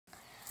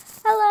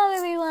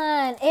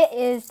It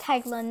is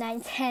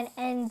love.me.nah,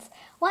 and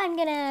what I'm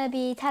gonna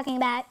be talking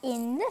about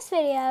in this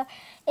video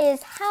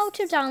is how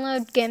to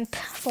download Gimp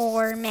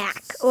for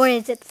Mac. Or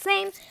is it the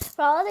same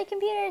for all other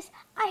computers?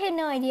 I had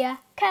no idea,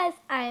 cause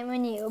I'm a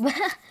noob.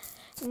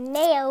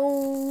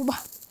 Noob.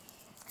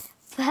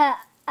 But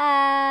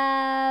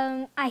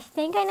I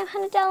think I know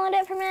how to download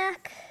it for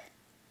Mac.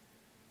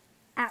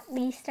 At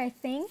least I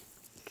think.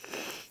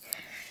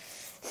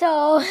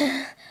 So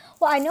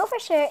what I know for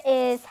sure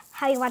is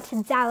how you want to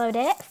download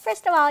it.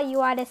 First of all, you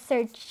want to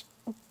search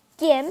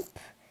Gimp.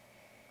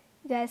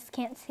 You guys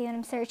can't see what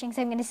I'm searching,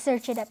 so I'm going to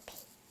search it up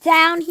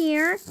down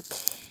here.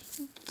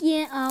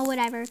 Yeah,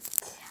 whatever.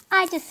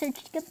 I just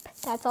searched Gimp.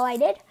 That's all I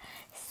did.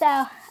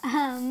 So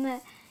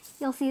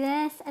you'll see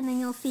this, and then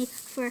you'll see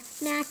for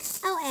Mac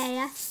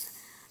LAS.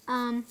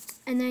 And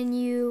then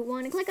you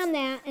want to click on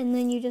that, and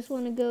then you just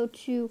want to go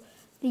to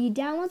the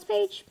downloads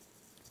page.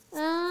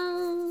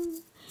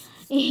 And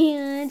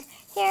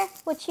here,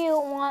 what you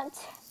want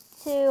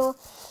to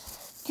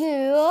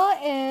do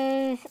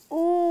is,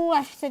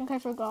 I think I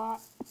forgot.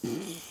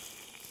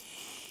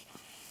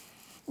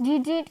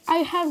 I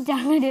have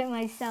downloaded it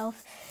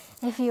myself,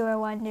 if you were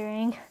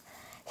wondering.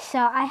 So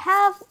I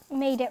have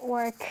made it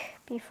work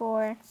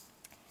before,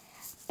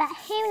 but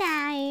who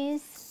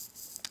knows?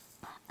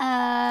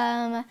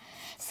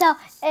 So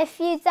if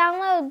you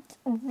download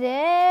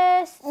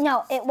this,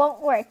 no, it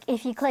won't work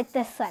if you click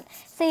this one.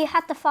 So you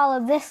have to follow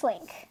this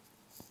link.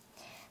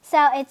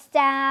 So it's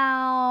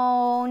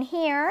down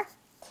here,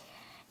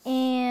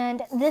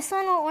 and this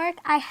one won't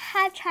work. I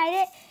have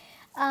tried it.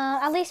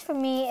 At least for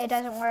me, it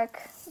doesn't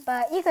work,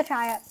 but you could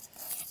try it.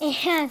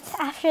 And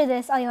after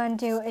this, all you want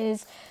to do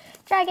is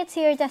drag it to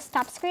your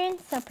desktop screen.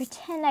 So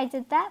pretend I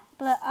did that,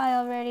 but I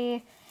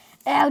already,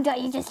 oh, don't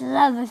you just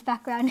love this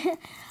background?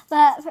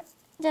 But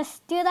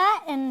just do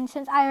that, and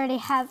since I already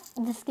have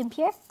this Gimp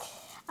here,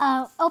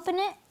 open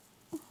it.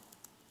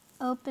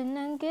 Open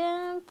the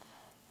Gimp.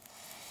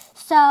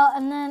 So,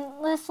 and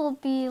then this will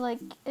be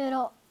like,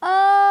 it'll,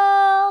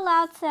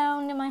 loud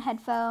sound in my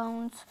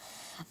headphones.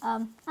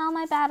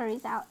 My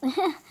battery's out.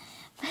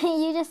 But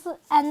you just,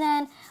 and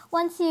then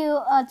once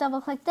you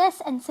double click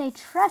this and say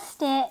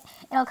trust it,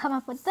 it'll come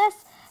up with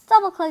this.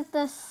 Double click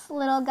this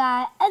little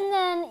guy, and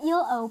then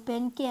you'll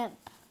open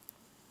Gimp.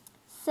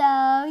 So,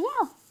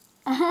 yeah.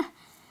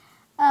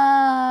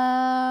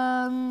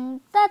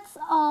 That's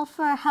all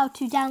for how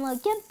to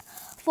download Gimp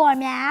for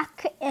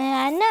Mac.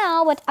 And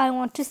now what I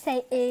want to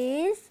say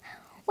is,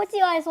 what do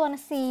you guys want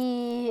to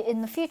see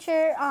in the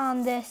future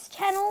on this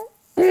channel?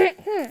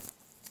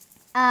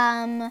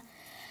 And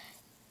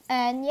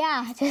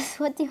yeah, just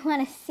what do you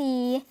want to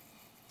see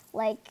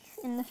like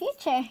in the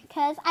future?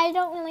 Because I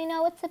don't really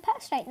know what to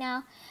post right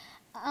now.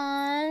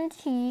 And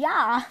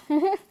yeah.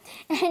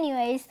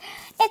 Anyways,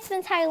 it's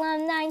been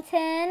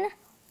love.me.nah,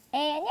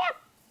 and yeah,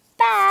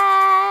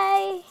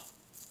 bye!